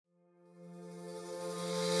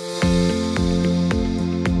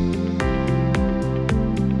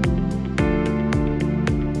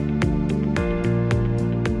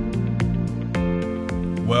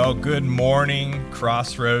Good morning,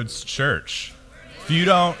 Crossroads Church. If you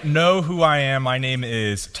don't know who I am, my name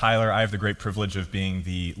is Tyler. I have the great privilege of being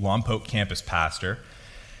the Lompoc campus pastor.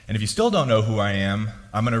 And if you still don't know who I am,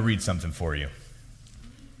 I'm going to read something for you.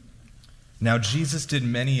 Now Jesus did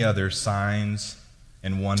many other signs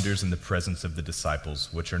and wonders in the presence of the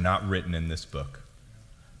disciples, which are not written in this book.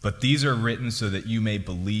 But these are written so that you may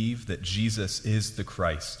believe that Jesus is the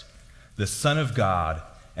Christ, the Son of God,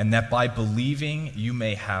 and that by believing you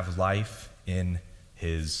may have life in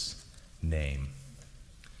his name.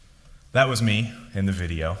 That was me in the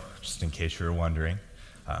video, just in case you were wondering.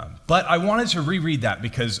 But I wanted to reread that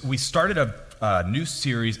because we started a new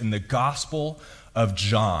series in the Gospel of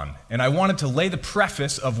John. And I wanted to lay the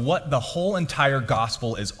preface of what the whole entire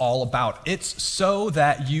gospel is all about. It's so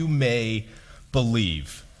that you may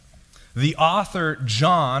believe. The author,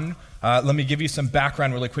 John, let me give you some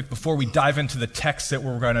background really quick before we dive into the text that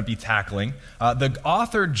we're going to be tackling. The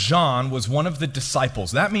author, John, was one of the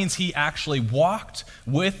disciples. That means he actually walked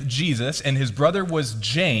with Jesus, and his brother was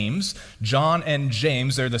James. John and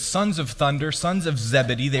James, they're the sons of thunder, sons of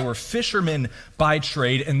Zebedee. They were fishermen by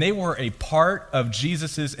trade, and they were a part of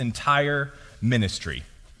Jesus' entire ministry.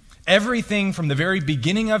 Everything from the very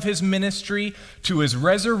beginning of his ministry to his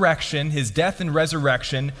resurrection, his death and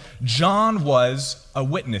resurrection, John was a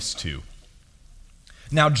witness to.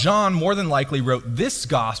 Now, John more than likely wrote this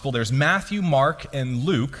gospel. There's Matthew, Mark, and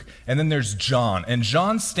Luke, and then there's John. And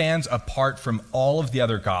John stands apart from all of the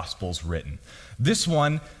other gospels written. This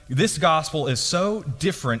gospel is so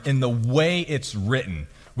different in the way it's written.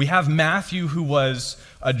 We have Matthew, who was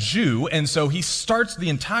a Jew, and so he starts the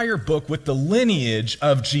entire book with the lineage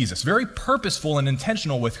of Jesus. Very purposeful and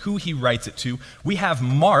intentional with who he writes it to. We have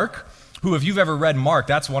Mark, who, if you've ever read Mark,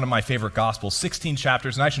 that's one of my favorite gospels, 16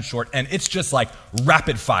 chapters, nice and short, and it's just like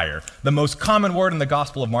rapid fire. The most common word in the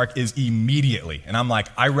Gospel of Mark is immediately, and I'm like,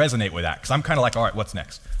 I resonate with that, because I'm kind of like, all right, what's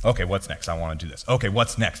next? Okay, what's next? I want to do this. Okay,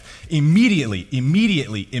 what's next? Immediately,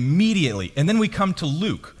 and then we come to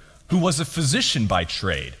Luke, who was a physician by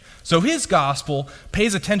trade. So his gospel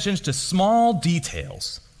pays attention to small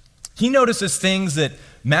details. He notices things that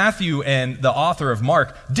Matthew and the author of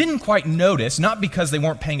Mark didn't quite notice, not because they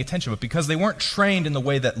weren't paying attention, but because they weren't trained in the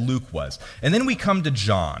way that Luke was. And then we come to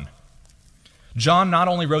John. John not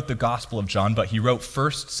only wrote the Gospel of John, but he wrote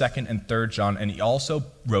 1st, 2nd, and 3rd John, and he also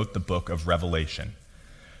wrote the book of Revelation.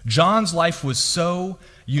 John's life was so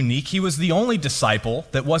unique. He was the only disciple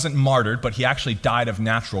that wasn't martyred, but he actually died of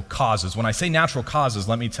natural causes. When I say natural causes,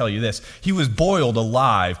 let me tell you this. He was boiled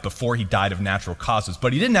alive before he died of natural causes,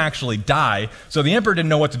 but he didn't actually die, so the emperor didn't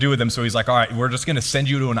know what to do with him, so he's like, all right, we're just going to send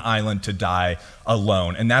you to an island to die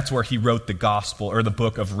alone. And that's where he wrote the gospel, or the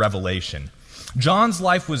book of Revelation. John's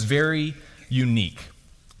life was very unique.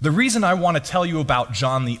 The reason I want to tell you about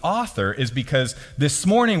John the author is because this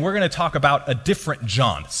morning we're going to talk about a different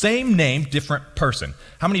John. Same name, different person.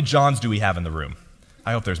 How many Johns do we have in the room?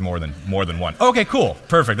 I hope there's more than one. Okay, cool.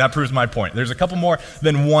 Perfect. That proves my point. There's a couple more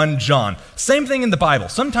than one John. Same thing in the Bible.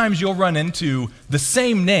 Sometimes you'll run into the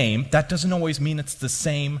same name. That doesn't always mean it's the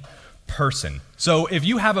same person. So if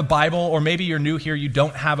you have a Bible, or maybe you're new here, you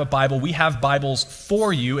don't have a Bible, we have Bibles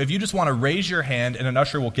for you. If you just want to raise your hand and an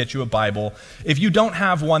usher will get you a Bible. If you don't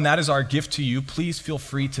have one, that is our gift to you. Please feel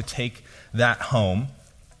free to take that home.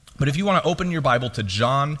 But if you want to open your Bible to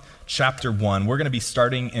John chapter 1, we're going to be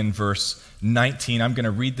starting in verse 19. I'm going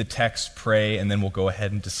to read the text, pray, and then we'll go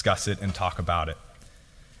ahead and discuss it and talk about it.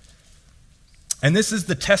 And this is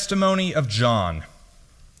the testimony of John.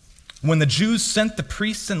 When the Jews sent the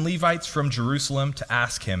priests and Levites from Jerusalem to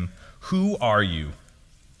ask him, "Who are you?"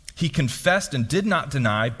 he confessed and did not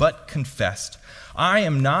deny, but confessed, "I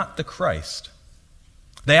am not the Christ."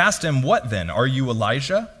 They asked him, "What then? Are you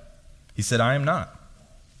Elijah?" He said, "I am not."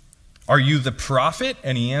 "Are you the prophet?"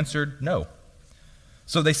 And he answered, "No."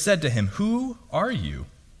 So they said to him, "Who are you?"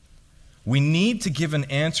 "We need to give an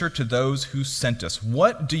answer to those who sent us.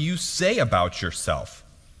 What do you say about yourself?"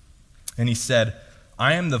 And he said,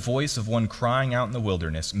 "I am the voice of one crying out in the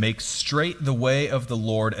wilderness, 'Make straight the way of the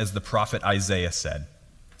Lord,' as the prophet Isaiah said."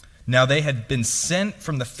 Now they had been sent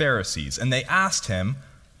from the Pharisees, and they asked him,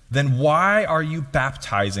 "Then why are you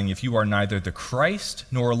baptizing if you are neither the Christ,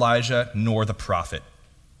 nor Elijah, nor the prophet?"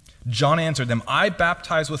 John answered them, "I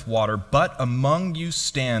baptize with water, but among you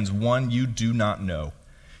stands one you do not know.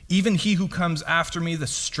 Even he who comes after me, the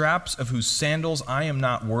straps of whose sandals I am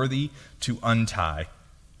not worthy to untie."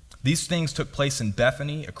 These things took place in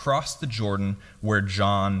Bethany, across the Jordan, where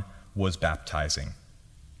John was baptizing.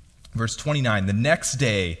 Verse 29, the next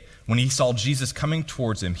day, when he saw Jesus coming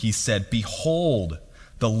towards him, he said, "Behold,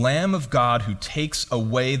 the Lamb of God who takes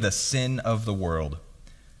away the sin of the world.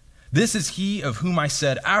 This is he of whom I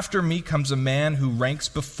said, 'After me comes a man who ranks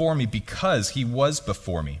before me because he was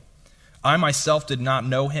before me.' I myself did not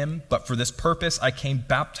know him, but for this purpose I came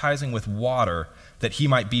baptizing with water that he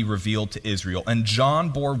might be revealed to Israel. And John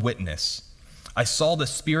bore witness. I saw the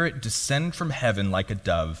Spirit descend from heaven like a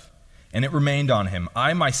dove, and it remained on him.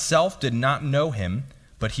 I myself did not know him,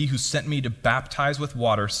 but he who sent me to baptize with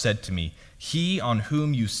water said to me, 'He on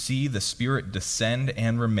whom you see the Spirit descend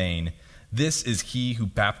and remain, this is he who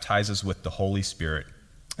baptizes with the Holy Spirit.'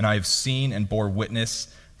 And I have seen and bore witness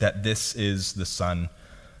that this is the Son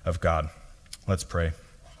of God." Let's pray.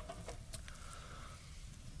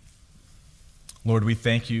 Lord, we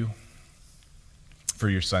thank you for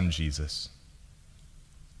your Son, Jesus.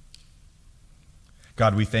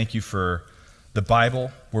 God, we thank you for the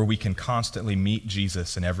Bible, where we can constantly meet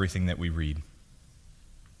Jesus in everything that we read.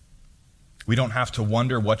 We don't have to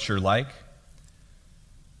wonder what you're like,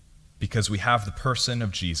 because we have the person of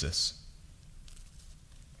Jesus.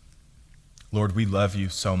 Lord, we love you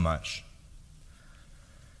so much.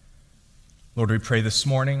 Lord, we pray this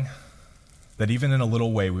morning that even in a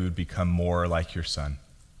little way we would become more like your Son.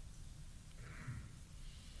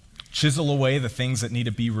 Chisel away the things that need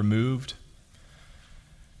to be removed.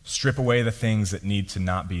 Strip away the things that need to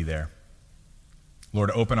not be there.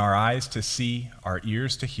 Lord, open our eyes to see, our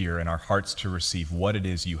ears to hear, and our hearts to receive what it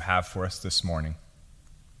is you have for us this morning.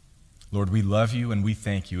 Lord, we love you and we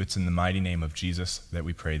thank you. It's in the mighty name of Jesus that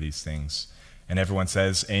we pray these things. And everyone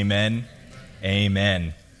says, amen.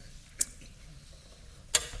 Amen.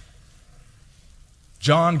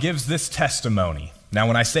 John gives this testimony. Now,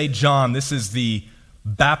 when I say John, this is the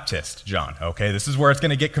Baptist John, okay? This is where it's going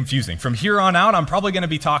to get confusing. From here on out, I'm probably going to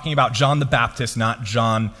be talking about John the Baptist, not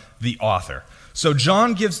John the author. So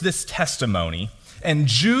John gives this testimony, and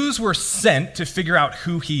Jews were sent to figure out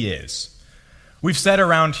who he is. We've said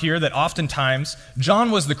around here that oftentimes John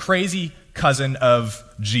was the crazy cousin of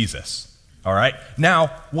Jesus, all right? Now,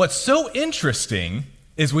 what's so interesting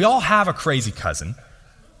is we all have a crazy cousin.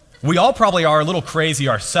 We all probably are a little crazy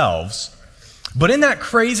ourselves. But in that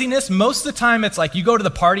craziness, most of the time it's like you go to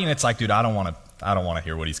the party and it's like, dude, I don't want to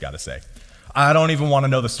hear what he's got to say. I don't even want to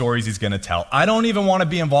know the stories he's going to tell. I don't even want to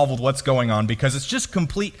be involved with what's going on because it's just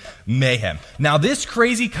complete mayhem. Now, this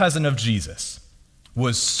crazy cousin of Jesus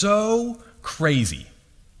was so crazy,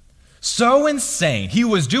 so insane. He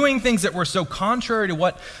was doing things that were so contrary to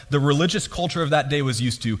what the religious culture of that day was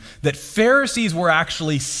used to, that Pharisees were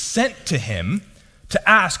actually sent to him to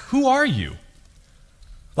ask, "Who are you?"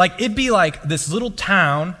 Like, it'd be like this little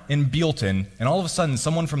town in Bealton, and all of a sudden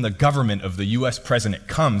someone from the government of the U.S. president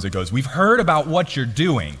comes and goes, "We've heard about what you're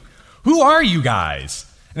doing. Who are you guys?"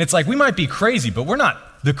 And it's like, we might be crazy, but we're not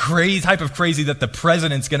the crazy type of crazy that the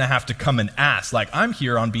president's going to have to come and ask. Like, I'm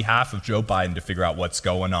here on behalf of Joe Biden to figure out what's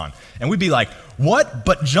going on. And we'd be like, what?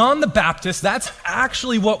 But John the Baptist, that's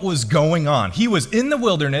actually what was going on. He was in the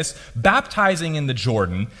wilderness, baptizing in the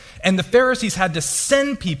Jordan, and the Pharisees had to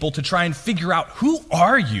send people to try and figure out, who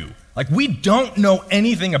are you? Like, we don't know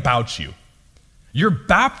anything about you. You're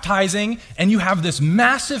baptizing, and you have this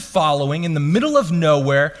massive following in the middle of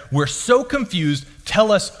nowhere. We're so confused.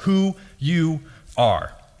 Tell us who you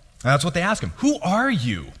are. And that's what they ask him. Who are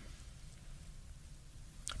you?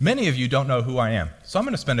 Many of you don't know who I am. So I'm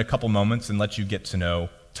going to spend a couple moments and let you get to know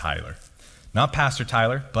Tyler. Not Pastor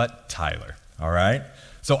Tyler, but Tyler. All right?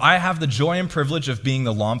 So I have the joy and privilege of being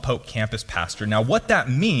the Lompoc campus pastor. Now, what that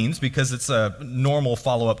means, because it's a normal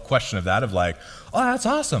follow-up question of that, of like, oh, that's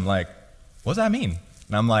awesome. Like, what does that mean?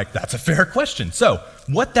 And I'm like, that's a fair question. So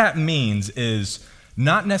what that means is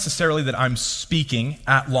not necessarily that I'm speaking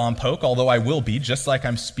at Lompoc, although I will be, just like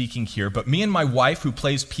I'm speaking here, but me and my wife, who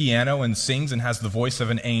plays piano and sings and has the voice of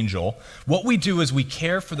an angel, what we do is we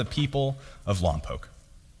care for the people of Lompoc.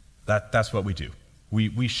 That's what we do.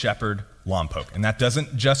 We shepherd Lompoc. And that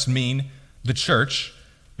doesn't just mean the church,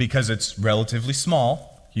 because it's relatively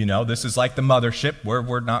small. You know, this is like the mothership, where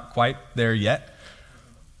we're not quite there yet.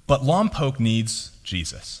 But Lompoc needs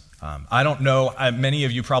Jesus. I don't know, many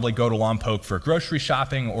of you probably go to Lompoc for grocery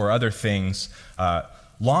shopping or other things.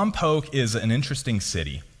 Lompoc is an interesting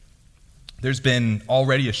city. There's been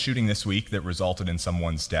already a shooting this week that resulted in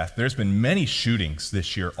someone's death. There's been many shootings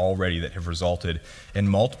this year already that have resulted in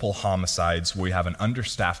multiple homicides where we have an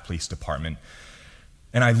understaffed police department.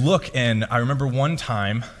 And I look, and I remember one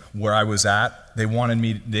time where I was at, they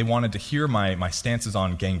wanted to hear my stances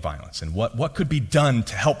on gang violence and what could be done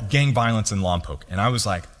to help gang violence in Lompoc. And I was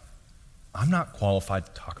like, I'm not qualified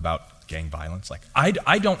to talk about gang violence. Like, I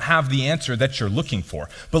don't have the answer that you're looking for.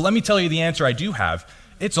 But let me tell you the answer I do have.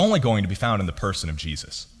 It's only going to be found in the person of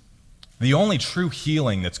Jesus. The only true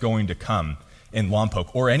healing that's going to come in Lompoc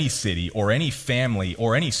or any city or any family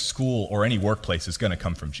or any school or any workplace is going to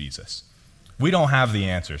come from Jesus. We don't have the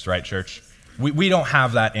answers, right, church? We don't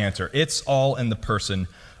have that answer. It's all in the person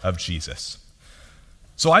of Jesus.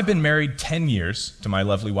 So I've been married 10 years to my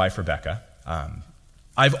lovely wife, Rebecca.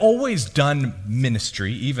 I've always done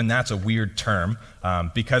ministry, even that's a weird term,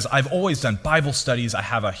 because I've always done Bible studies. I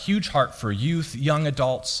have a huge heart for youth, young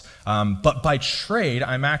adults, but by trade,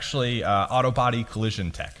 I'm actually auto body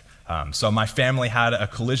collision tech. So my family had a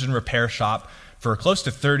collision repair shop for close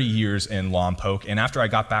to 30 years in Lompoc, and after I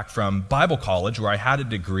got back from Bible college, where I had a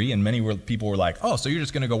degree, and many people were like, oh, so you're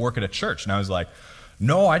just going to go work at a church? And I was like,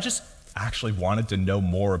 no, I just actually wanted to know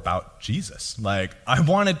more about Jesus. Like, I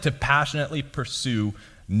wanted to passionately pursue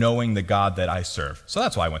knowing the God that I serve. So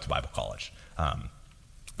that's why I went to Bible college.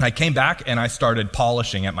 I came back and I started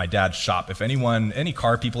polishing at my dad's shop. If any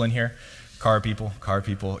car people in here? Car people,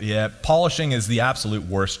 yeah. Polishing is the absolute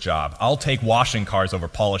worst job. I'll take washing cars over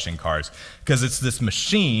polishing cars because it's this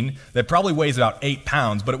machine that probably weighs about 8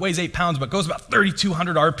 pounds, but it weighs 8 pounds, but goes about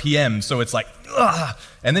 3,200 RPM, so it's like, ugh.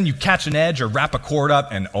 And then you catch an edge or wrap a cord up,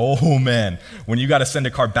 and oh man, when you got to send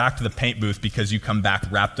a car back to the paint booth because you come back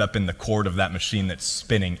wrapped up in the cord of that machine that's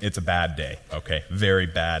spinning, it's a bad day, okay? Very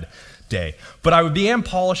bad day. But I began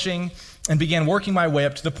polishing and began working my way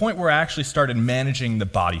up to the point where I actually started managing the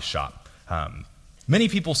body shop. Many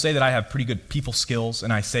people say that I have pretty good people skills,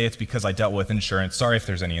 and I say it's because I dealt with insurance. Sorry if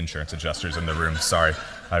there's any insurance adjusters in the room. Sorry.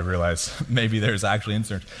 I realize maybe there's actually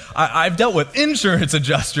insurance. I've dealt with insurance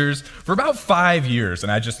adjusters for about 5 years,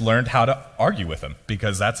 and I just learned how to argue with them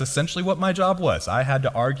because that's essentially what my job was. I had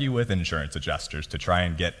to argue with insurance adjusters to try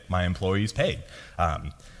and get my employees paid.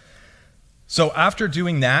 So after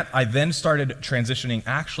doing that, I then started transitioning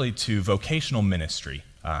actually to vocational ministry.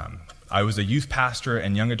 I was a youth pastor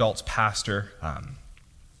and young adults pastor.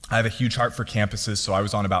 I have a huge heart for campuses, so I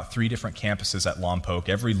was on about 3 different campuses at Lompoc.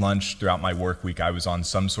 Every lunch throughout my work week, I was on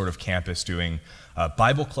some sort of campus doing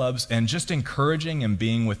Bible clubs and just encouraging and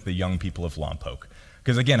being with the young people of Lompoc.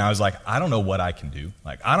 Because again, I was like, I don't know what I can do.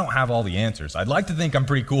 Like, I don't have all the answers. I'd like to think I'm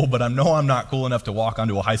pretty cool, but I know I'm not cool enough to walk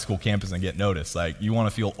onto a high school campus and get noticed. Like, you want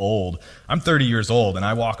to feel old. I'm 30 years old, and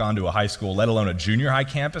I walk onto a high school, let alone a junior high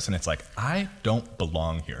campus, and it's like, I don't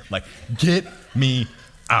belong here. Like, get me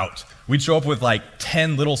out. We'd show up with like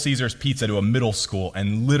 10 Little Caesars pizza to a middle school,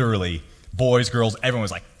 and literally, boys, girls, everyone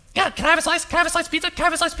was like, yeah, can I have a slice? Can I have a slice of pizza? Can I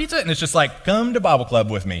have a slice of pizza? And it's just like, come to Bible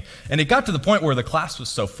club with me. And it got to the point where the class was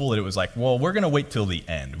so full that it was like, well, we're going to wait till the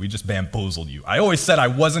end. We just bamboozled you. I always said I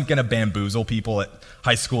wasn't going to bamboozle people at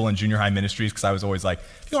high school and junior high ministries because I was always like,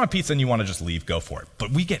 if you want a pizza and you want to just leave, go for it.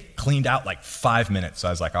 But we get cleaned out like 5 minutes. So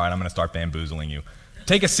I was like, all right, I'm going to start bamboozling you.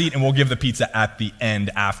 Take a seat and we'll give the pizza at the end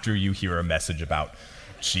after you hear a message about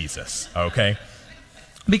Jesus, okay?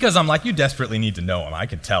 Because I'm like, you desperately need to know him. I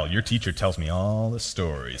can tell. Your teacher tells me all the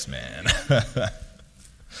stories, man.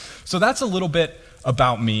 So that's a little bit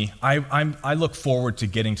about me. I look forward to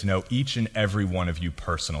getting to know each and every one of you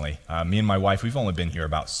personally. Me and my wife, we've only been here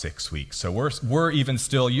about 6 weeks. So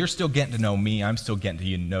you're still getting to know me. I'm still getting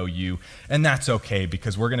to know you. And that's okay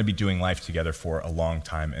because we're going to be doing life together for a long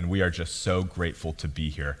time. And we are just so grateful to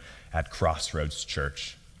be here at Crossroads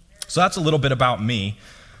Church. So that's a little bit about me.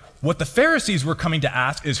 What the Pharisees were coming to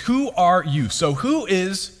ask is, who are you? So who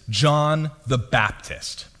is John the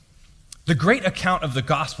Baptist? The great account of the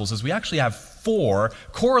Gospels is we actually have 4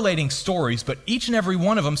 correlating stories, but each and every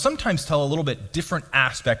one of them sometimes tell a little bit different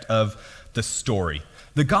aspect of the story.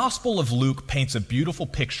 The Gospel of Luke paints a beautiful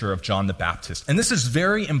picture of John the Baptist, and this is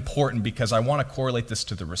very important because I want to correlate this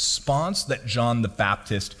to the response that John the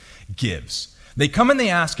Baptist gives. They come and they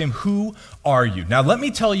ask him, who are you? Now let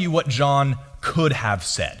me tell you what John could have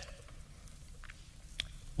said.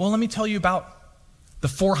 Well, let me tell you about the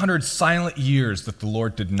 400 silent years that the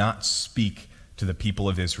Lord did not speak to the people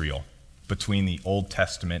of Israel between the Old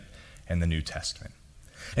Testament and the New Testament.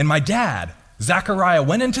 And my dad, Zechariah,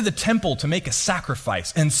 went into the temple to make a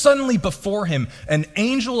sacrifice, and suddenly before him an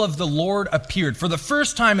angel of the Lord appeared for the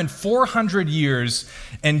first time in 400 years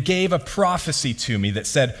and gave a prophecy to me that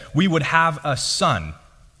said we would have a son.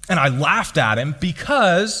 And I laughed at him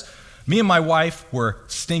because me and my wife were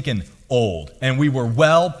stinking old, and we were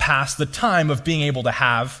well past the time of being able to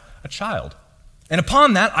have a child. And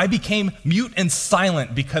upon that, I became mute and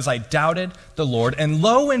silent because I doubted the Lord. And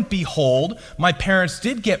lo and behold, my parents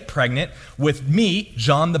did get pregnant with me,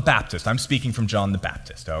 John the Baptist. I'm speaking from John the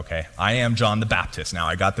Baptist, okay? I am John the Baptist. Now,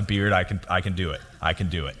 I got the beard. I can do it. I can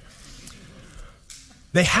do it.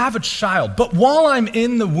 They have a child. But while I'm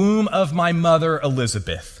in the womb of my mother,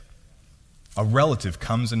 Elizabeth, a relative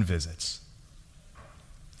comes and visits.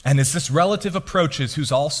 And as this relative approaches,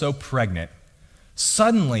 who's also pregnant,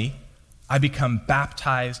 suddenly I become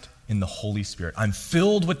baptized in the Holy Spirit. I'm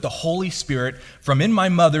filled with the Holy Spirit from in my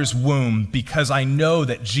mother's womb because I know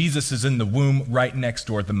that Jesus is in the womb right next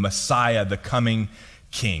door, the Messiah, the coming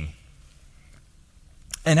King.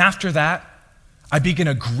 And after that, I begin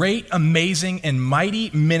a great, amazing, and mighty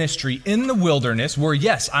ministry in the wilderness where,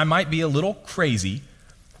 yes, I might be a little crazy,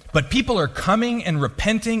 but people are coming and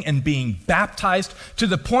repenting and being baptized to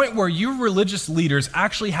the point where you religious leaders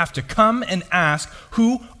actually have to come and ask,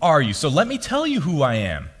 who are you? So let me tell you who I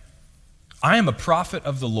am. I am a prophet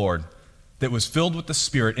of the Lord that was filled with the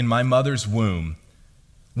Spirit in my mother's womb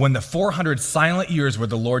when the 400 silent years where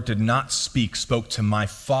the Lord did not speak spoke to my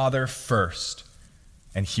Father first,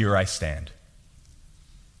 and here I stand.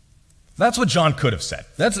 That's what John could have said.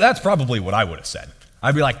 That's probably what I would have said.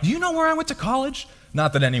 I'd be like, do you know where I went to college?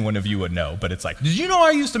 Not that any one of you would know, but it's like, did you know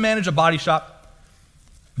I used to manage a body shop?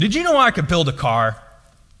 Did you know I could build a car?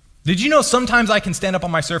 Did you know sometimes I can stand up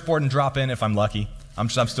on my surfboard and drop in if I'm lucky? I'm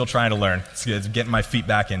still trying to learn. It's getting my feet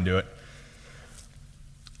back into it.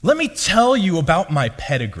 Let me tell you about my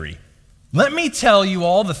pedigree. Let me tell you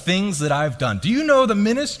all the things that I've done. Do you know the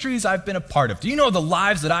ministries I've been a part of? Do you know the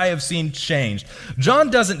lives that I have seen changed? John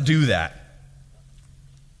doesn't do that.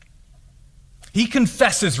 He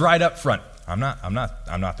confesses right up front, I'm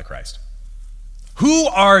not the Christ. Who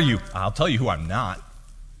are you? I'll tell you who I'm not.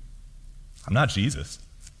 I'm not Jesus.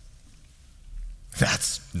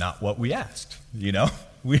 That's not what we asked, you know?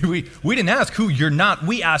 We didn't ask who you're not.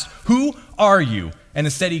 We asked, who are you? And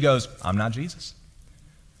instead he goes, I'm not Jesus.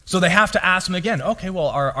 So they have to ask him again, okay, well,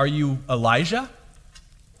 are you Elijah?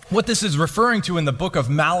 What this is referring to in the book of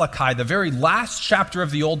Malachi, the very last chapter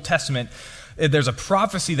of the Old Testament, there's a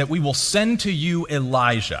prophecy that we will send to you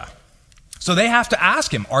Elijah. So they have to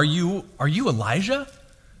ask him, are you Elijah?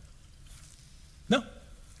 No.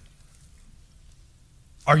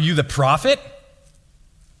 Are you the prophet?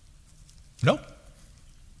 No.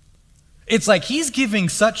 It's like he's giving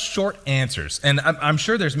such short answers. And I'm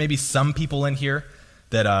sure there's maybe some people in here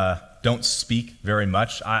that don't speak very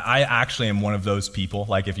much. I actually am one of those people.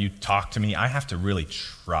 Like if you talk to me, I have to really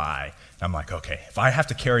try. I'm like, okay, if I have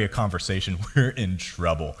to carry a conversation, we're in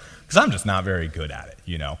trouble because I'm just not very good at it,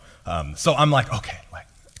 you know. So I'm like, okay, like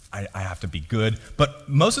I have to be good. But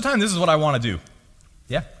most of the time, this is what I want to do.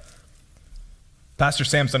 Yeah. Pastor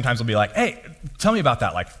Sam sometimes will be like, hey, tell me about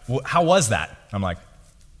that. Like, how was that? I'm like,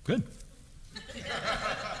 good.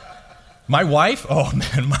 My wife, oh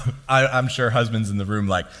man, I'm sure husbands in the room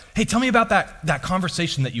like, hey, tell me about that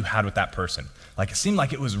conversation that you had with that person. Like, it seemed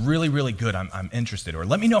like it was really, really good. I'm interested. Or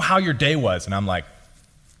let me know how your day was. And I'm like,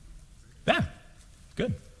 yeah,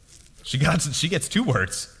 good. She gets 2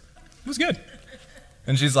 words. It was good.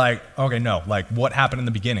 And she's like, okay, no, like what happened in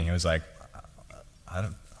the beginning? It was like, I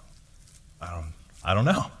don't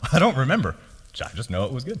know. I don't remember. I just know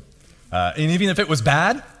it was good. And even if it was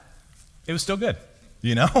bad, it was still good,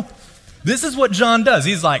 you know? This is what John does.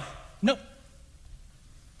 He's like, no.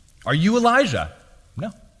 Are you Elijah?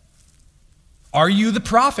 No. Are you the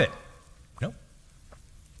prophet? No.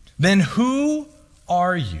 Then who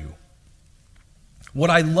are you?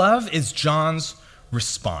 What I love is John's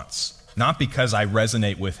response. Not because I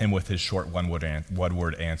resonate with him with his short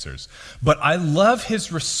one-word answers, but I love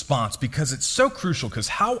his response because it's so crucial, because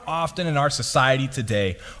how often in our society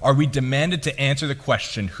today are we demanded to answer the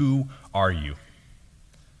question, who are you?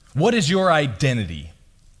 What is your identity?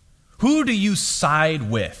 Who do you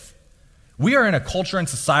side with? We are in a culture and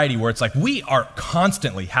society where it's like we are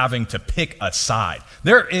constantly having to pick a side.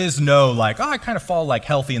 There is no like, oh, I kind of fall like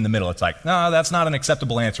healthy in the middle. It's like, no, that's not an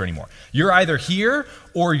acceptable answer anymore. You're either here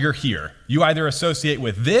or you're here. You either associate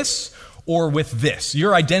with this or with this.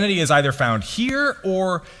 Your identity is either found here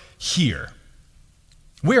or here.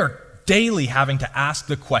 We are daily having to ask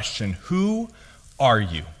the question, who are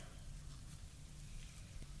you?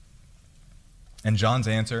 And John's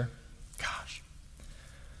answer, gosh,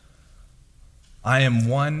 I am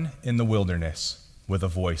one in the wilderness with a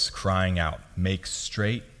voice crying out, make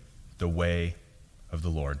straight the way of the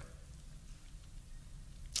Lord.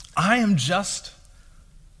 I am just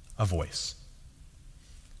a voice.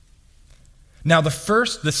 Now,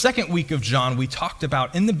 the second week of John, we talked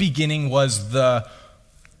about in the beginning was the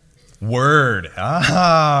Word. You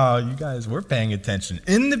guys, we're paying attention.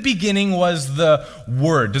 In the beginning was the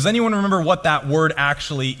Word. Does anyone remember what that word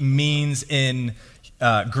actually means in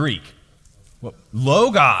Greek? Well,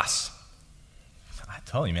 logos. I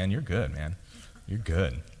tell you, man, you're good, man. You're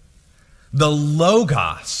good. The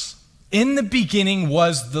logos. In the beginning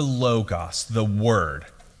was the logos, the Word.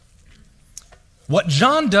 What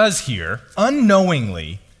John does here,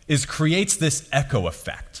 unknowingly, is creates this echo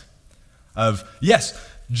effect of, yes,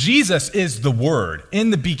 Jesus is the Word. In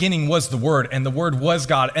the beginning was the Word, and the Word was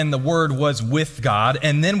God, and the Word was with God.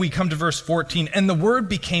 And then we come to verse 14, and the Word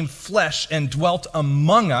became flesh and dwelt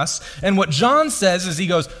among us. And what John says is he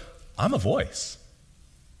goes, I'm a voice.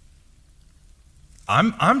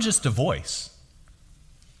 I'm just a voice.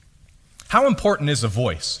 How important is a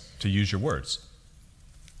voice, to use your words?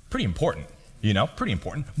 Pretty important. Pretty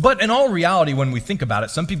important. But in all reality, when we think about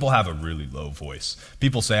it, some people have a really low voice.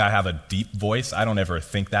 People say I have a deep voice. I don't ever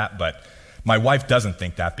think that, but my wife doesn't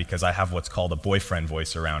think that because I have what's called a boyfriend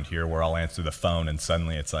voice around here where I'll answer the phone and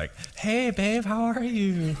suddenly it's like, hey, babe, how are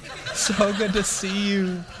you? So good to see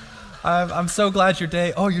you. I'm so glad your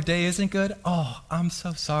day isn't good? Oh, I'm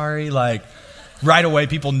so sorry. Like, right away,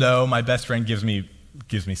 people know my best friend gives me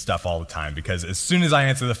stuff all the time because as soon as I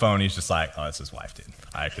answer the phone, he's just like, oh, that's his wife, dude.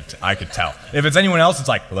 I could tell. If it's anyone else, it's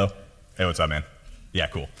like, hello? Hey, what's up, man? Yeah,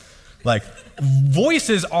 cool. Like,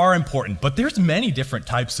 voices are important, but there's many different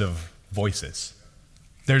types of voices.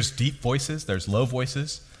 There's deep voices, there's low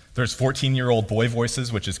voices, there's 14-year-old boy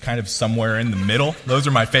voices, which is kind of somewhere in the middle. Those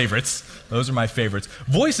are my favorites.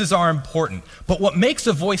 Voices are important, but what makes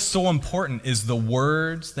a voice so important is the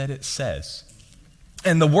words that it says.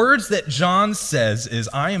 And the words that John says is,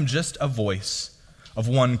 I am just a voice of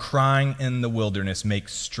one crying in the wilderness, make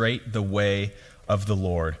straight the way of the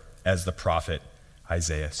Lord, as the prophet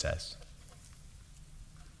Isaiah says.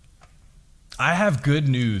 I have good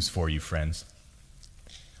news for you, friends.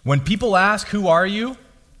 When people ask, who are you?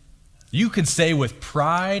 You can say with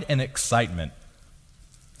pride and excitement,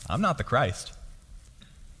 I'm not the Christ.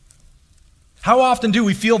 How often do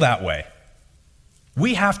we feel that way?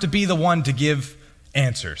 We have to be the one to give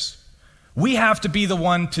answers. We have to be the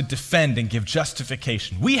one to defend and give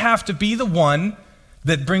justification. We have to be the one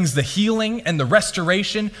that brings the healing and the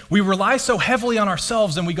restoration. We rely so heavily on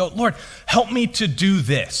ourselves and we go, Lord, help me to do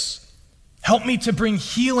this. Help me to bring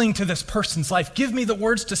healing to this person's life. Give me the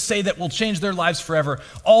words to say that will change their lives forever.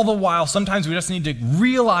 All the while, sometimes we just need to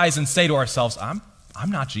realize and say to ourselves, I'm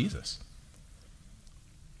not Jesus.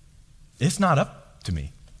 It's not up to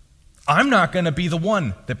me. I'm not going to be the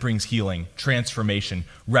one that brings healing, transformation,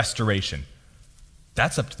 restoration.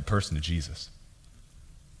 That's up to the person of Jesus.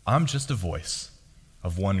 I'm just a voice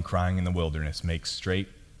of one crying in the wilderness, make straight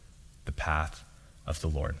the path of the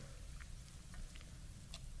Lord.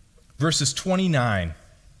 Verses 29,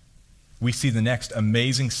 we see the next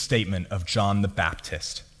amazing statement of John the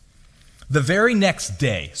Baptist. The very next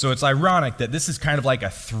day, so it's ironic that this is kind of like a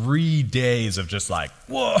 3 days of just like,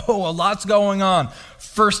 whoa, a lot's going on.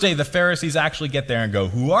 First day, the Pharisees actually get there and go,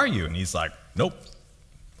 who are you? And he's like, nope,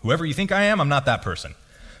 whoever you think I am, I'm not that person.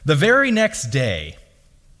 The very next day,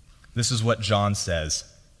 this is what John says.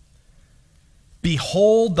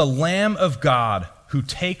 Behold the Lamb of God who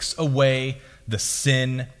takes away the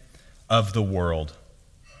sin of the world.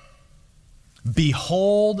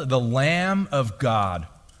 Behold the Lamb of God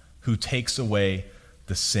who takes away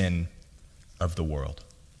the sin of the world.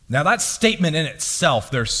 Now that statement in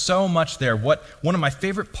itself, there's so much there. One of my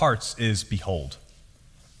favorite parts is behold.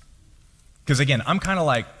 Because again, I'm kind of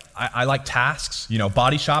like, I like tasks.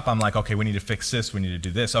 Body shop, I'm like, okay, we need to fix this, we need to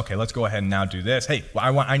do this. Okay, let's go ahead and now do this. Hey,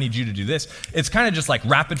 I need you to do this. It's kind of just like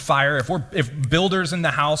rapid fire. If builders in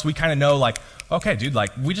the house, we kind of know like, okay, dude,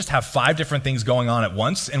 like we just have 5 different things going on at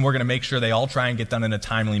once and we're going to make sure they all try and get done in a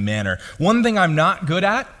timely manner. One thing I'm not good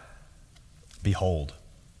at, behold.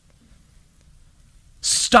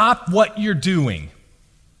 Stop what you're doing.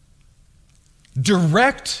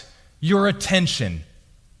 Direct your attention.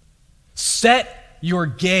 Set your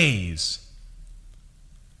gaze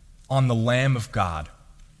on the Lamb of God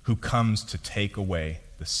who comes to take away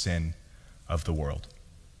the sin of the world.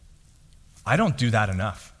 I don't do that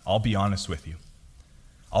enough. I'll be honest with you.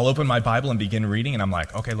 I'll open my Bible and begin reading, and I'm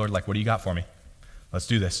like, okay, Lord, like, what do you got for me? Let's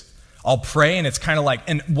do this. I'll pray, and it's kind of like,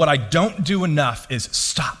 and what I don't do enough is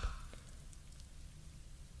stop.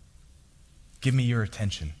 Give me your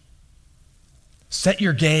attention. Set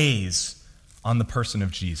your gaze on the person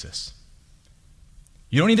of Jesus.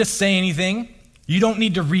 You don't need to say anything. You don't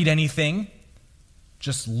need to read anything.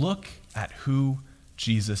 Just look at who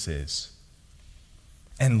Jesus is.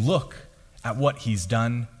 And look at what he's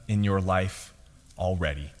done in your life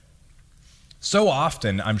already. So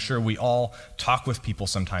often, I'm sure we all talk with people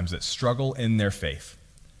sometimes that struggle in their faith.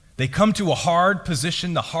 They come to a hard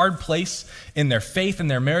position, the hard place in their faith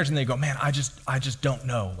and their marriage, and they go, man, I just don't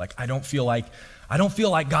know. Like, I don't feel like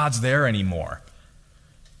God's there anymore.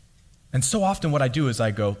 And so often what I do is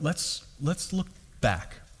I go, let's look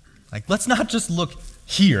back. Like, let's not just look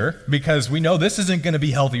here, because we know this isn't going to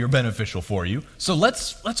be healthy or beneficial for you. So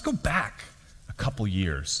let's go back a couple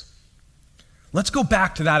years. Let's go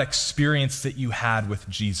back to that experience that you had with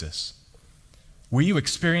Jesus. Were you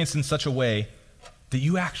experienced in such a way that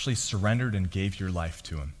you actually surrendered and gave your life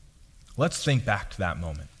to him? Let's think back to that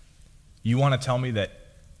moment. You want to tell me that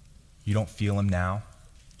you don't feel him now?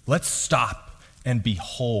 Let's stop and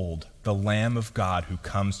behold the Lamb of God who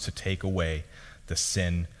comes to take away the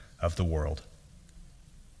sin of the world.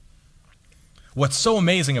 What's so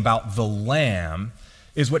amazing about the Lamb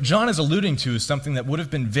is what John is alluding to is something that would have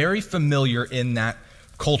been very familiar in that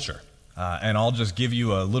culture. And I'll just give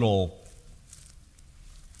you a little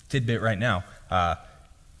tidbit right now.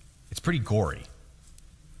 It's pretty gory.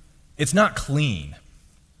 It's not clean.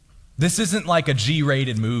 This isn't like a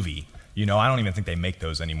G-rated movie. I don't even think they make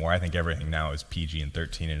those anymore. I think everything now is PG and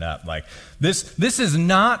 13 and up. Like this is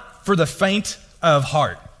not for the faint of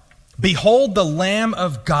heart. Behold the Lamb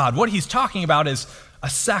of God. What he's talking about is a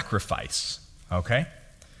sacrifice, okay?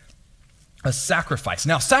 A sacrifice.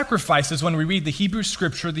 Now, sacrifices, when we read the Hebrew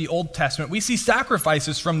Scripture, the Old Testament, we see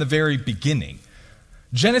sacrifices from the very beginning.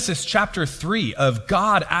 Genesis chapter 3 of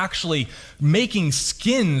God actually making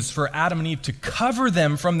skins for Adam and Eve to cover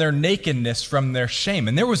them from their nakedness, from their shame.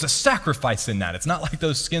 And there was a sacrifice in that. It's not like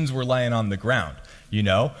those skins were laying on the ground,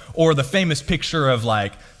 Or the famous picture of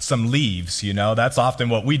like some leaves, That's often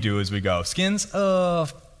what we do is we go, skins? No,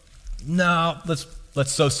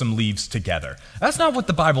 let's sew some leaves together. That's not what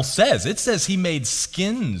the Bible says. It says he made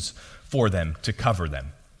skins for them to cover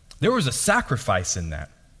them. There was a sacrifice in that.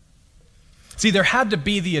 See, there had to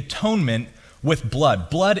be the atonement with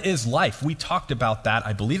blood. Blood is life. We talked about that,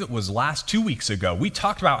 I believe it was 2 weeks ago. We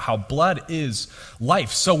talked about how blood is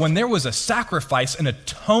life. So when there was a sacrifice, an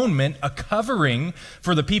atonement, a covering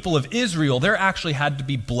for the people of Israel, there actually had to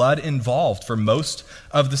be blood involved for most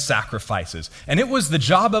of the sacrifices. And it was the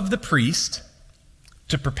job of the priest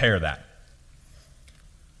to prepare that.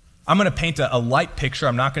 I'm going to paint a light picture.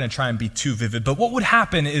 I'm not going to try and be too vivid. But what would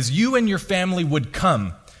happen is you and your family would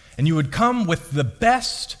come, and you would come with the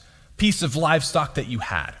best piece of livestock that you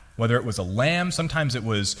had, whether it was a lamb, sometimes it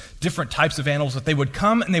was different types of animals, that they would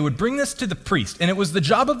come and they would bring this to the priest. And it was the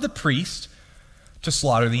job of the priest to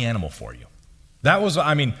slaughter the animal for you. That was,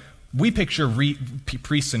 we picture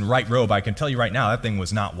priests in white robe. I can tell you right now, that thing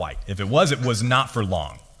was not white. If it was not for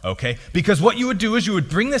long. Okay? Because what you would do is you would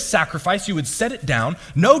bring this sacrifice, you would set it down.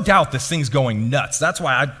 No doubt this thing's going nuts. That's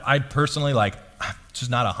why I personally, I'm just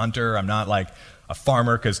not a hunter. I'm not like a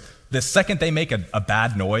farmer, because the second they make a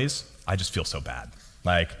bad noise, I just feel so bad.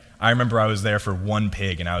 I remember I was there for one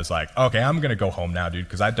pig, and I was like, okay, I'm going to go home now, dude,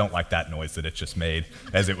 because I don't like that noise that it just made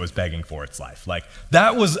as it was begging for its life.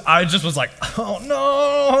 I just was like, oh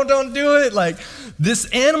no, don't do it. This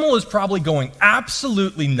animal is probably going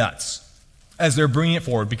absolutely nuts as they're bringing it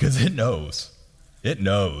forward because it knows. It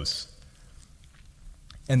knows.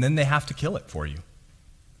 And then they have to kill it for you.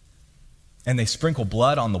 And they sprinkle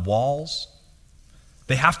blood on the walls.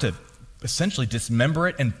 They have to essentially dismember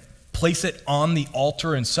it and place it on the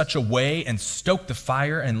altar in such a way and stoke the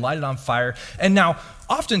fire and light it on fire. And now,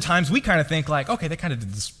 oftentimes, we kind of think okay, they kind of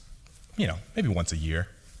did this, maybe once a year,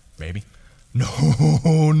 maybe.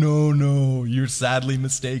 No, you're sadly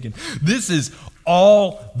mistaken. This is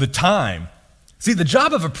all the time. See, the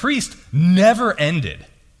job of a priest never ended.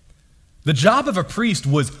 The job of a priest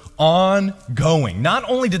was ongoing. Not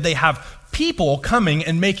only did they have people coming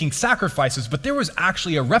and making sacrifices, but there was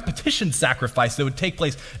actually a repetition sacrifice that would take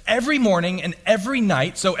place every morning and every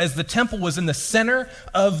night. So as the temple was in the center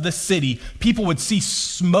of the city, people would see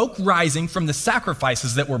smoke rising from the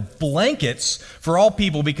sacrifices that were blankets for all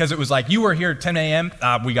people, because it was like, you were here at 10 a.m.,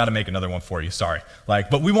 we got to make another one for you, sorry.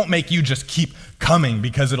 But we won't make you just keep coming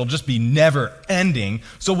because it'll just be never ending.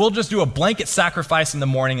 So we'll just do a blanket sacrifice in the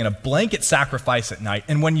morning and a blanket sacrifice at night.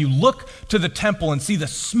 And when you look to the temple and see the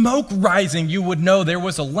smoke rising, you would know there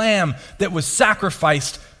was a lamb that was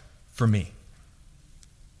sacrificed for me.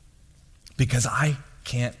 Because I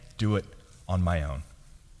can't do it on my own.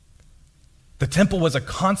 The temple was a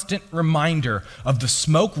constant reminder of the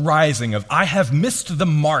smoke rising, of I have missed the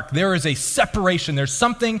mark. There is a separation. There's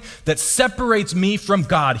something that separates me from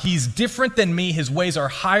God. He's different than me. His ways are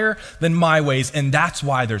higher than my ways. And that's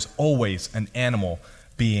why there's always an animal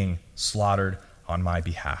being slaughtered on my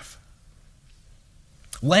behalf.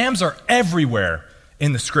 Lambs are everywhere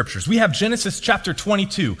in the scriptures. We have Genesis chapter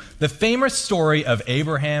 22, the famous story of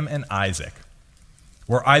Abraham and Isaac,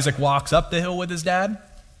 where Isaac walks up the hill with his dad.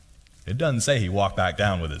 It doesn't say he walked back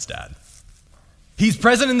down with his dad. He's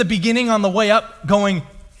present in the beginning on the way up going,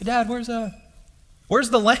 hey, Dad, where's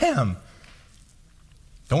the lamb?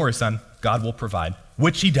 Don't worry, son. God will provide,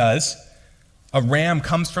 which he does. A ram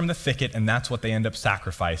comes from the thicket, and that's what they end up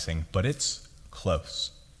sacrificing, but it's close.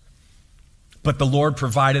 But the Lord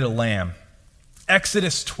provided a lamb,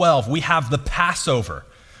 Exodus 12, we have the Passover,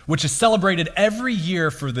 which is celebrated every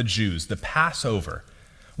year for the Jews, the Passover.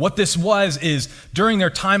 What this was is during their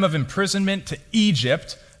time of imprisonment to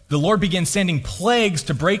Egypt, the Lord began sending plagues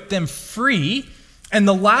to break them free. And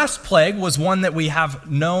the last plague was one that we have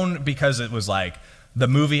known because it was like the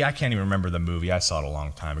movie. I can't even remember the movie. I saw it a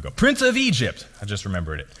long time ago. Prince of Egypt. I just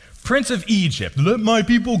remembered it. Prince of Egypt. Let my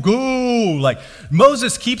people go. Like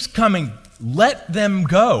Moses keeps coming. Let them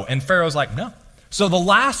go. And Pharaoh's like, no. So the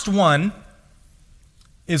last one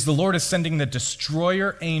is the Lord is sending the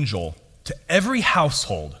destroyer angel to every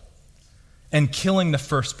household and killing the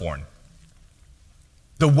firstborn.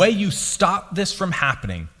 The way you stop this from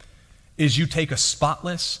happening is you take a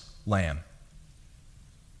spotless lamb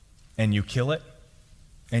and you kill it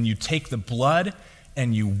and you take the blood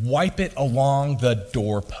and you wipe it along the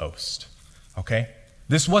doorpost. Okay?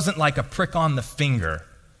 This wasn't like a prick on the finger.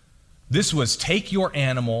 This was take your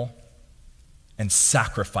animal and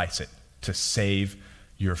sacrifice it to save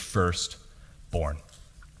your firstborn.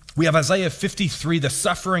 We have Isaiah 53, the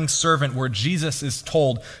suffering servant, where Jesus is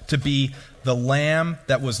told to be the lamb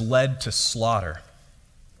that was led to slaughter.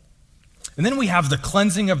 And then we have the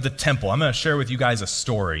cleansing of the temple. I'm going to share with you guys a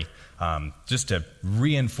story just to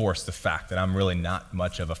reinforce the fact that I'm really not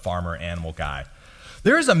much of a farmer animal guy.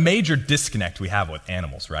 There is a major disconnect we have with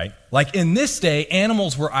animals, right? Like in this day,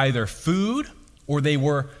 animals were either food or they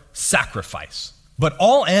were sacrifice. But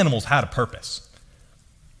all animals had a purpose.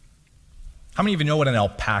 How many of you know what an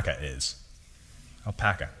alpaca is?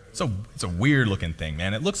 Alpaca. It's a weird looking thing,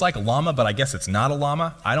 man. It looks like a llama, but I guess it's not a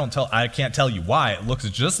llama. I can't tell you why. It looks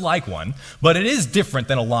just like one, but it is different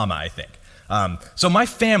than a llama, I think. So my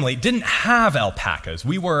family didn't have alpacas.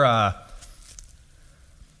 We were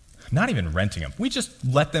not even renting them. We just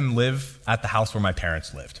let them live at the house where my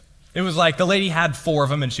parents lived. It was like the lady had 4 of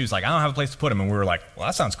them, and she was like, I don't have a place to put them. And we were like, well,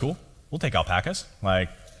 that sounds cool. We'll take alpacas. Like,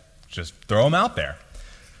 just throw them out there.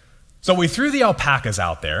 So we threw the alpacas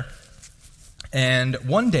out there, and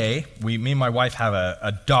one day, me and my wife have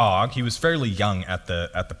a dog. He was fairly young at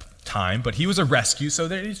the time, but he was a rescue, so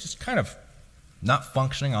he's just kind of not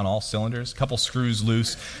functioning on all cylinders, a couple screws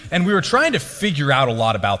loose. And we were trying to figure out a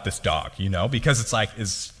lot about this dog, because it's like,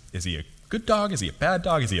 is he a good dog? Is he a bad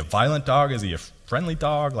dog? Is he a violent dog? Is he a friendly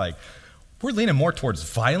dog? Like, we're leaning more towards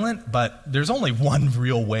violent, but there's only one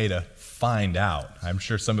real way to find out. I'm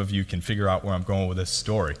sure some of you can figure out where I'm going with this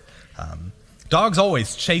story. Dogs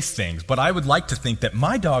always chase things, but I would like to think that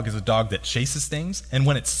my dog is a dog that chases things, and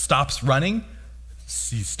when it stops running,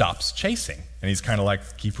 he stops chasing, and he's kind of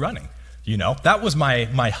like, keep running. That was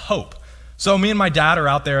my hope. So me and my dad are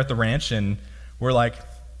out there at the ranch, and we're like,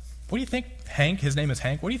 what do you think Hank, his name is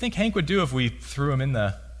Hank, what do you think Hank would do if we threw him in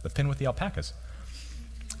the pen with the alpacas?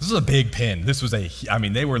 This is a big pen.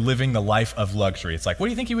 They were living the life of luxury. It's like, what do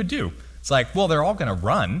you think he would do? It's like, well, they're all going to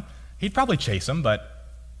run. He'd probably chase them, but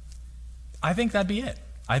I think that'd be it.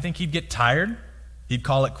 I think he'd get tired, he'd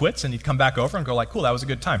call it quits, and he'd come back over and go like, cool, that was a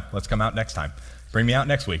good time. Let's come out next time. Bring me out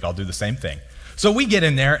next week. I'll do the same thing. So we get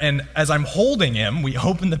in there, and as I'm holding him, we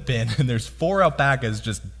open the pen, and there's 4 alpacas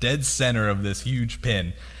just dead center of this huge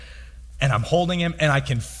pen. And I'm holding him, and I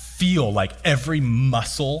can feel like every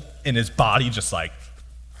muscle in his body just like,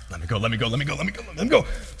 let me go.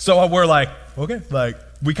 So we're like, okay. Like,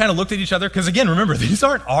 we kind of looked at each other, because again, remember, these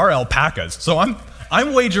aren't our alpacas. So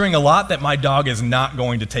I'm wagering a lot that my dog is not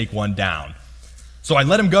going to take one down. So I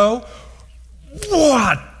let him go.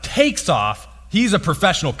 Takes off. He's a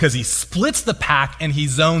professional because he splits the pack and he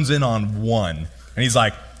zones in on one. And he's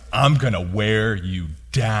like, I'm going to wear you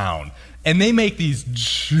down. And they make these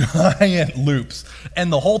giant loops.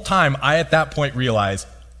 And the whole time, I at that point realize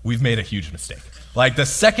we've made a huge mistake. Like the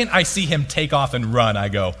second I see him take off and run, I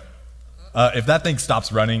go, if that thing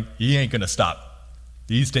stops running, he ain't going to stop.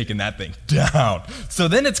 He's taking that thing down. So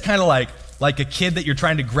then it's kind of like a kid that you're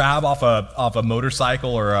trying to grab off a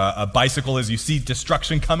motorcycle or a bicycle as you see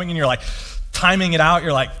destruction coming, and you're like timing it out.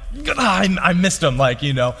 You're like, I missed him,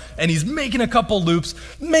 and he's making a couple loops,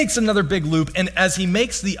 makes another big loop, and as he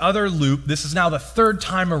makes the other loop, this is now the 3rd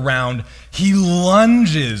time around, he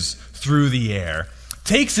lunges through the air,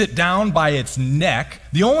 takes it down by its neck.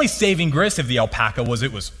 The only saving grace of the alpaca was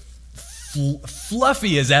it was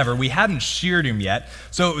fluffy as ever. We hadn't sheared him yet,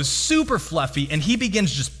 so it was super fluffy, and he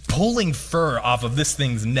begins just pulling fur off of this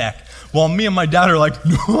thing's neck while me and my dad are like,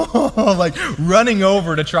 like running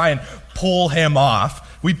over to try and pull him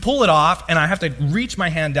off. We pull it off, and I have to reach my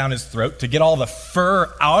hand down his throat to get all the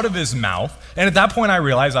fur out of his mouth, and at that point I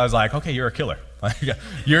realized, I was like, okay, you're a killer.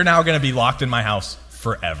 You're now going to be locked in my house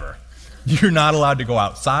forever. You're not allowed to go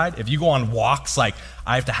outside. If you go on walks, I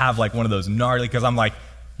have to have one of those gnarly, because I'm like,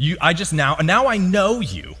 now I know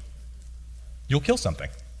you. you'll kill something.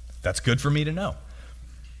 That's good for me to know.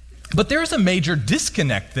 But there's a major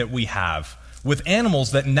disconnect that we have with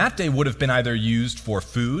animals that in that day would have been either used for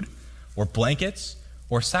food or blankets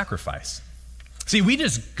or sacrifice. See, we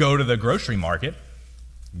just go to the grocery market,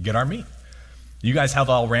 get our meat. You guys have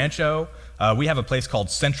El Rancho. We have a place called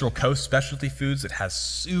Central Coast Specialty Foods that has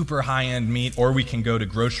super high-end meat, or we can go to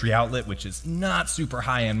Grocery Outlet, which is not super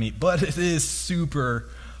high-end meat, but it is super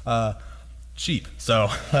cheap. So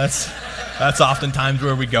that's oftentimes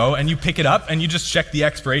where we go, and you pick it up, and you just check the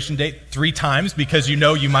expiration date 3 times because you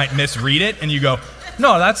know you might misread it, and you go,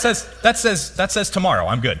 no, that says tomorrow.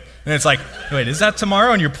 I'm good. And it's like, wait, is that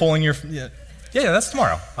tomorrow? And you're pulling your, yeah, that's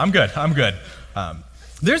tomorrow. I'm good.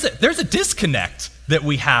 There's a disconnect that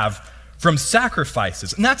we have from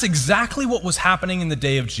sacrifices. And that's exactly what was happening in the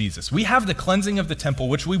day of Jesus. We have the cleansing of the temple,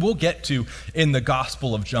 which we will get to in the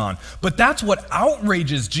Gospel of John. But that's what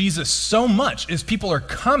outrages Jesus so much, is people are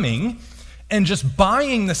coming and just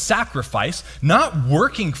buying the sacrifice, not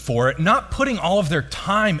working for it, not putting all of their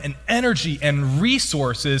time and energy and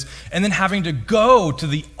resources, and then having to go to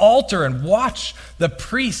the altar and watch the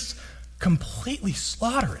priests completely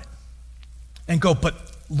slaughter it. And go, but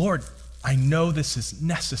Lord, I know this is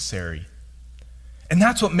necessary. And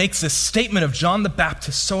that's what makes this statement of John the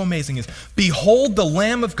Baptist so amazing is, behold the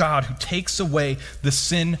Lamb of God who takes away the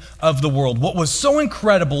sin of the world. What was so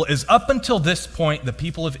incredible is up until this point, the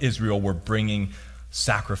people of Israel were bringing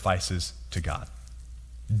sacrifices to God.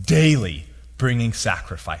 Daily bringing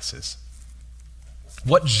sacrifices.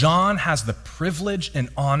 What John has the privilege and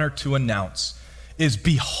honor to announce is,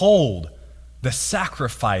 behold the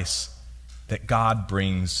sacrifice that God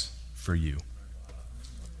brings for you.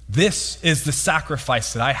 This is the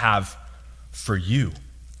sacrifice that I have for you.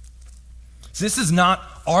 So this is not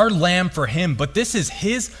our lamb for him, but this is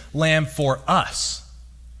his lamb for us.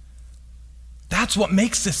 That's what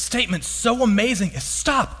makes this statement so amazing, is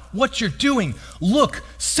stop what you're doing. Look,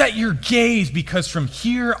 set your gaze, because from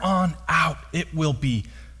here on out, it will be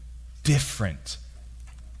different.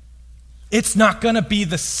 It's not going to be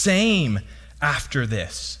the same after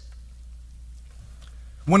this.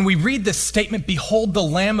 When we read this statement, behold the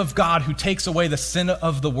Lamb of God who takes away the sin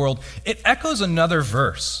of the world, it echoes another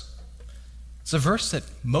verse. It's a verse that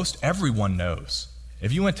most everyone knows.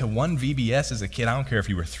 If you went to one VBS as a kid, I don't care if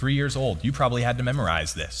you were 3 years old, you probably had to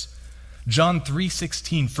memorize this. John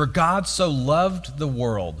 3:16, for God so loved the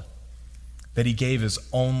world that he gave his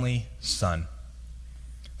only Son,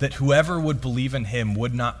 that whoever would believe in him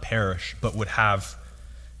would not perish, but would have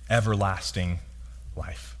everlasting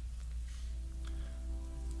life.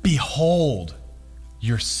 Behold,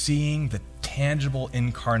 you're seeing the tangible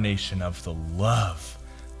incarnation of the love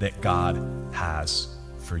that God has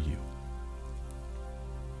for you.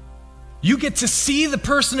 You get to see the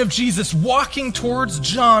person of Jesus walking towards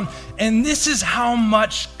John, and this is how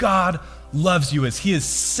much God loves you, as he is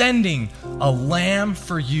sending a lamb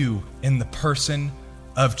for you in the person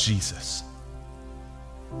of Jesus.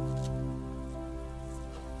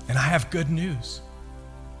 And I have good news.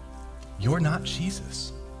 You're not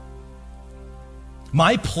Jesus.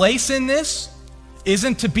 My place in this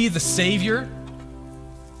isn't to be the Savior.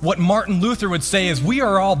 What Martin Luther would say is, we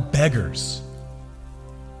are all beggars.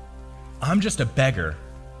 I'm just a beggar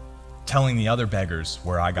telling the other beggars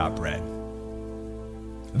where I got bread.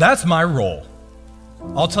 That's my role.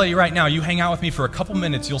 I'll tell you right now, you hang out with me for a couple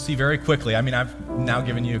minutes, you'll see very quickly. I mean, I've now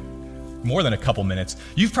given you more than a couple minutes.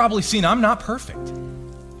 You've probably seen I'm not perfect.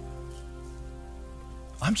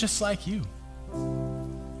 I'm just like you.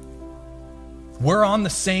 We're on the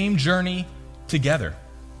same journey together.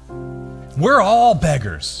 We're all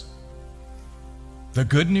beggars. The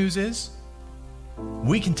good news is,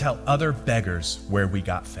 we can tell other beggars where we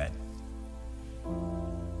got fed.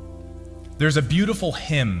 There's a beautiful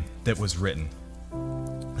hymn that was written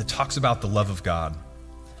that talks about the love of God.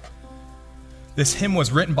 This hymn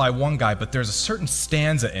was written by one guy, but there's a certain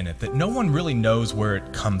stanza in it that no one really knows where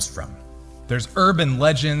it comes from. There's urban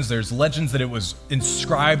legends, there's legends that it was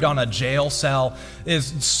inscribed on a jail cell. There's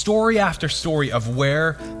story after story of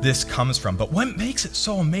where this comes from. But what makes it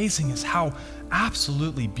so amazing is how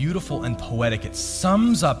absolutely beautiful and poetic it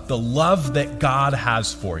sums up the love that God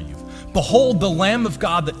has for you. Behold the Lamb of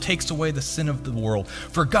God that takes away the sin of the world.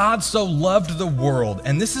 For God so loved the world.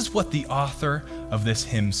 And this is what the author of this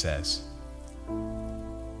hymn says.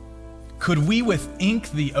 Could we with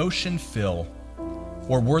ink the ocean fill,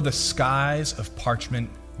 or were the skies of parchment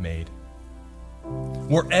made?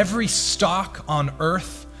 Were every stalk on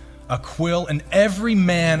earth a quill, and every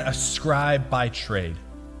man a scribe by trade?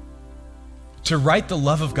 To write the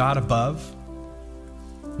love of God above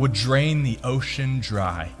would drain the ocean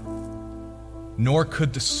dry. nor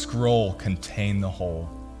could the scroll contain the whole,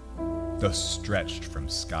 though stretched from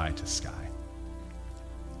sky to sky.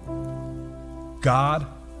 God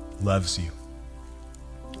loves you.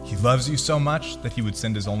 He loves you so much that he would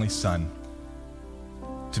send his only son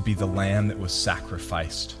to be the lamb that was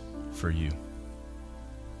sacrificed for you.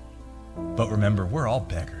 But remember, we're all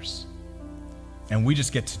beggars, and we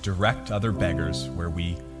just get to direct other beggars where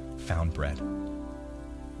we found bread.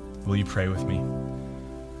 Will you pray with me?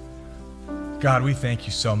 God, we thank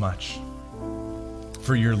you so much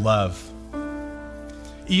for your love.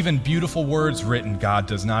 Even beautiful words written, God,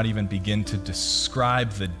 does not even begin to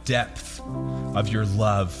describe the depth of your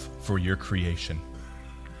love for your creation.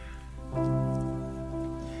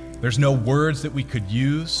 There's no words that we could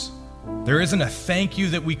use. There isn't a thank you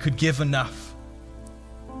that we could give enough.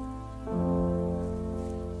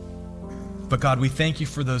 But God, we thank you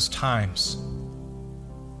for those times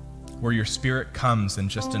where your Spirit comes and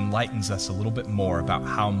just enlightens us a little bit more about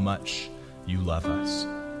how much you love us.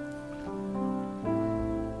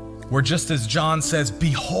 Where just as John says,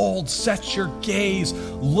 behold, set your gaze,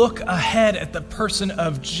 look ahead at the person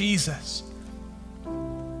of Jesus.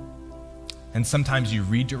 And sometimes you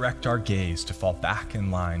redirect our gaze to fall back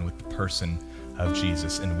in line with the person of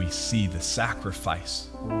Jesus, and we see the sacrifice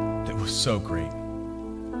that was so great.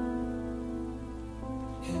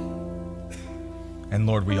 And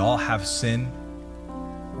Lord, we all have sin.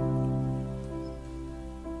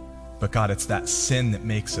 But God, it's that sin that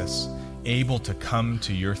makes us able to come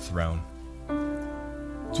to your throne.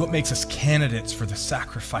 It's what makes us candidates for the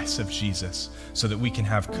sacrifice of Jesus so that we can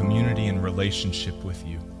have community and relationship with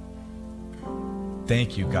you.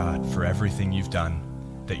 Thank you, God, for everything you've done,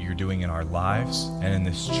 that you're doing in our lives and in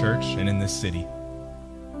this church and in this city.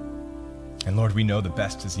 And Lord, we know the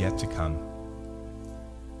best is yet to come.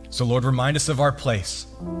 So Lord, remind us of our place,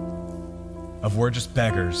 of we're just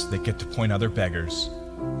beggars that get to point other beggars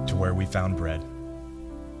to where we found bread.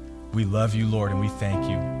 We love you, Lord, and we thank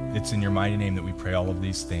you. It's in your mighty name that we pray all of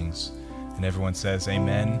these things. And everyone says,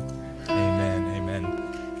 amen